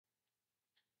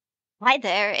Hi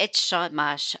there, it's Sean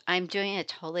Mosh. I'm doing a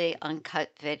totally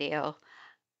uncut video.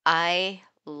 I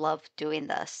love doing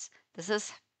this. This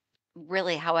is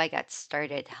really how I got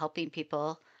started helping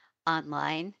people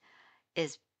online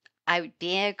is I would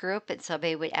be in a group and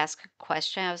somebody would ask a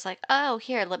question. I was like, oh,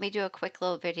 here, let me do a quick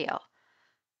little video.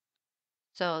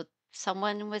 So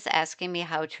someone was asking me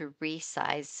how to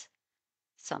resize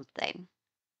something.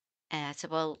 And I said,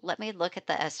 well, let me look at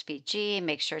the SVG and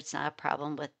make sure it's not a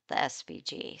problem with the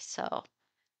SVG. So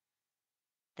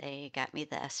they got me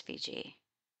the SVG.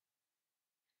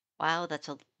 Wow, that's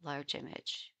a large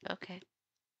image. Okay.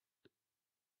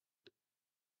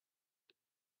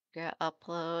 Gonna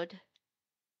upload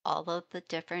all of the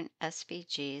different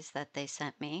SVGs that they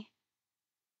sent me.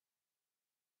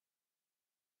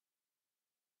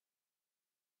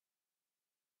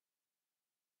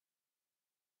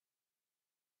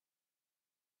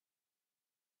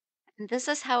 And this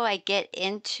is how I get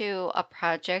into a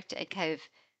project and kind of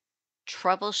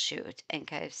troubleshoot and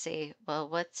kind of see, well,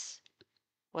 what's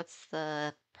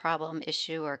the problem,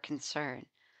 issue, or concern?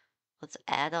 Let's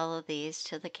add all of these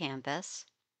to the canvas.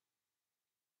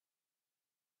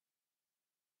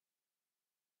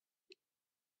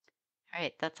 All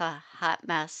right, that's a hot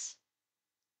mess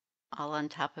all on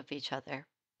top of each other,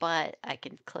 but I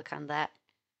can click on that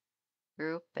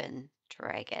group and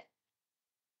drag it.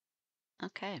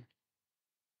 Okay.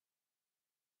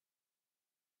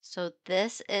 So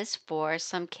this is for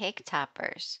some cake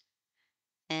toppers.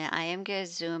 And I am going to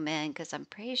zoom in because I'm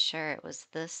pretty sure it was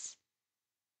this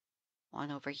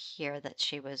one over here that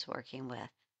she was working with.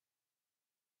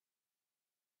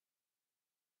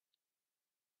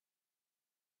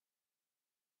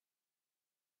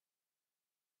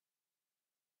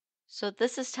 So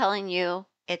this is telling you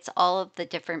it's all of the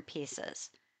different pieces.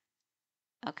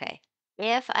 Okay.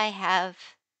 If I have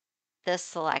this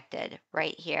selected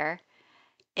right here,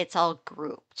 it's all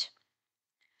grouped.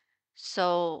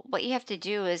 So what you have to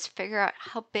do is figure out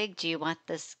how big do you want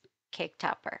this cake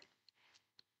topper.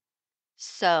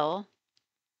 So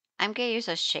I'm going to use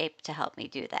a shape to help me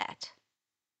do that.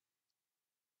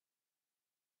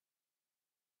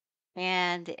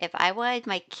 And if I wanted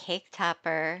my cake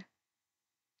topper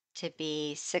to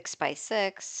be 6 by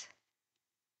 6,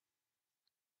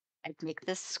 I'd make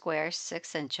this square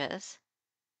 6 inches.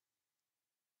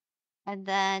 And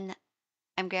then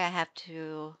I'm gonna have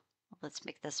to, let's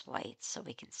make this white so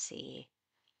we can see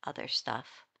other stuff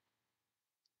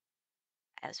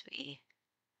as we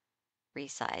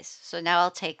resize. So now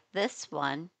I'll take this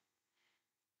one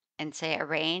and say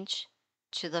arrange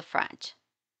to the front.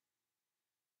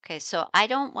 Okay, so I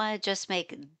don't want to just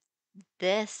make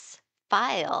this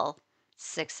file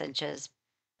 6 inches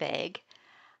big.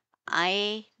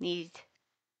 I need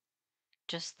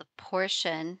just the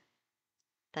portion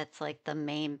that's like the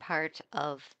main part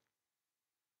of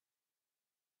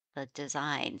the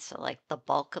design. So like the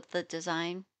bulk of the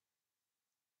design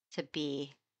to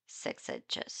be 6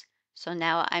 inches. So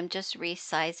now I'm just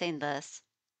resizing this.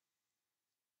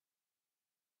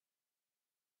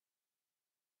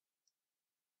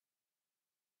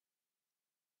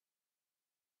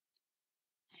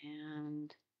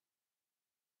 And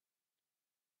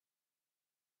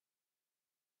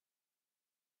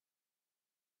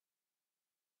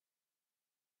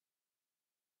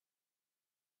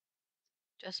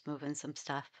just moving some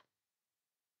stuff.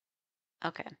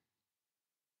 Okay.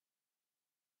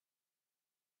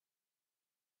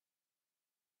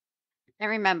 And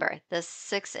remember, this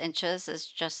 6 inches is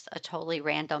just a totally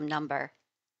random number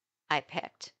I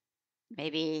picked.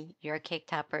 Maybe your cake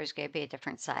topper is going to be a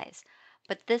different size.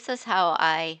 But this is how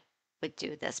I would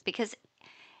do this because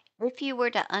if you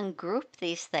were to ungroup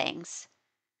these things,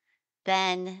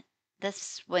 then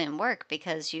this wouldn't work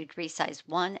because you'd resize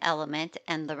one element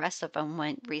and the rest of them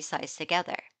wouldn't resize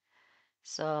together.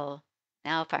 So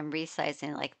now if I'm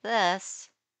resizing like this,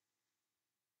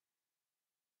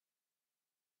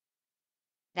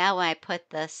 now when I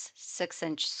put this 6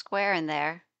 inch square in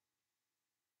there,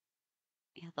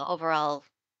 the overall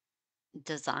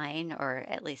design, or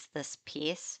at least this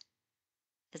piece,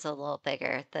 is a little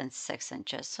bigger than 6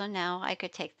 inches. So now I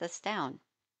could take this down.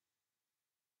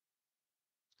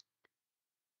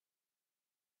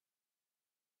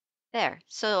 There.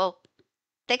 So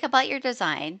think about your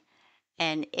design.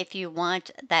 And if you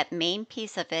want that main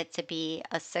piece of it to be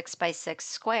a 6 by 6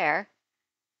 square,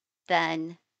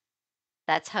 then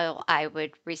that's how I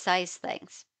would resize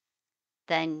things.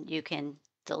 Then you can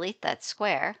delete that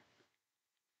square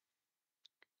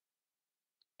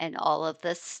and all of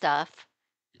this stuff.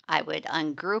 I would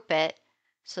ungroup it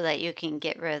so that you can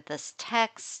get rid of this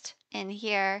text in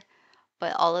here,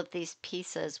 but all of these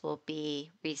pieces will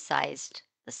be resized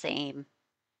the the same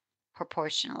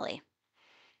proportionally.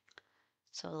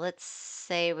 So let's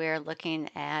say we're looking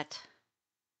at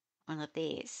one of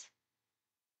these.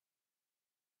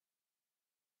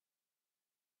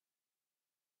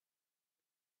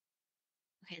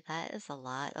 Okay, that is a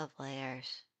lot of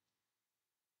layers.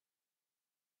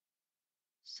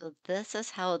 So this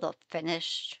is how the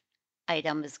finished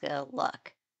item is going to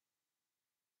look.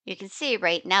 You can see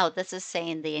right now, this is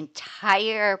saying the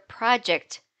entire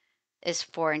project is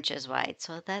 4 inches wide.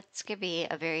 So that's going to be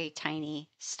a very tiny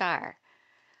star.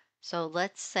 So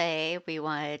let's say we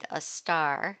wanted a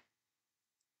star,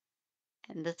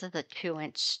 and this is a 2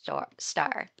 inch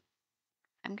star.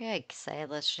 I'm going to say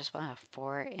let's just want a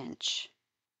 4 inch.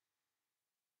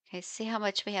 Okay, see how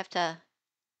much we have to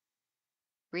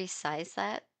resize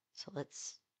that? So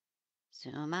let's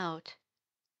zoom out.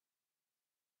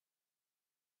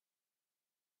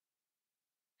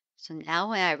 So now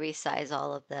when I resize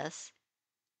all of this,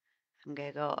 I'm going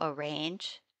to go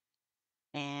arrange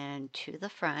and to the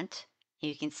front.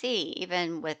 You can see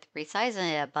even with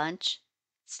resizing it a bunch,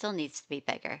 it still needs to be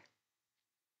bigger.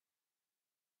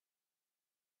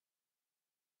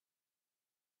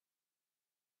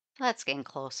 That's getting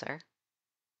closer.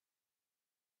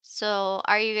 So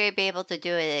are you going to be able to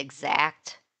do it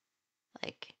exact?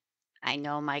 Like, I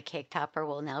know my cake topper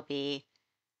will now be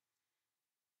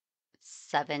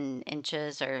 7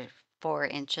 inches or 4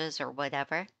 inches or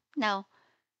whatever. No,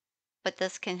 but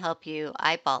this can help you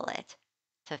eyeball it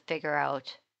to figure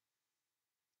out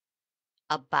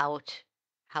about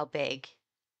how big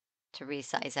to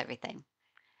resize everything.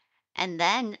 And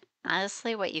then,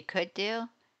 honestly, what you could do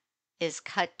is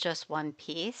cut just one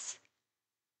piece.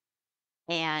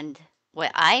 And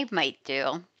what I might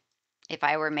do if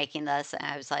I were making this and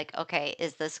I was like, okay,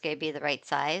 is this going to be the right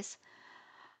size?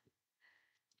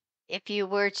 If you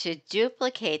were to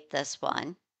duplicate this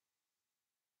one,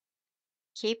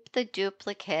 keep the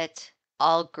duplicate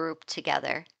all grouped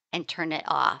together and turn it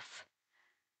off.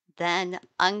 Then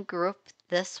ungroup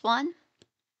this one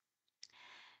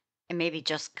and maybe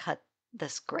just cut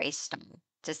this gray stone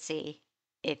to see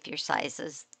if your size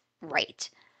is right.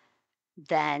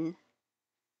 Then,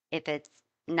 if it's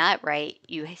not right,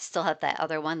 you still have that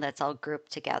other one that's all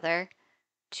grouped together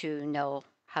to know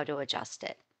how to adjust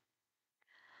it.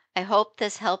 I hope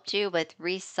this helped you with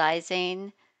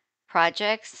resizing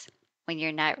projects when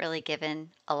you're not really given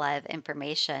a lot of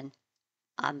information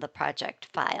on the project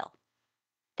file.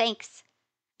 Thanks.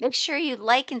 Make sure you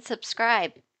like and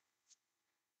subscribe.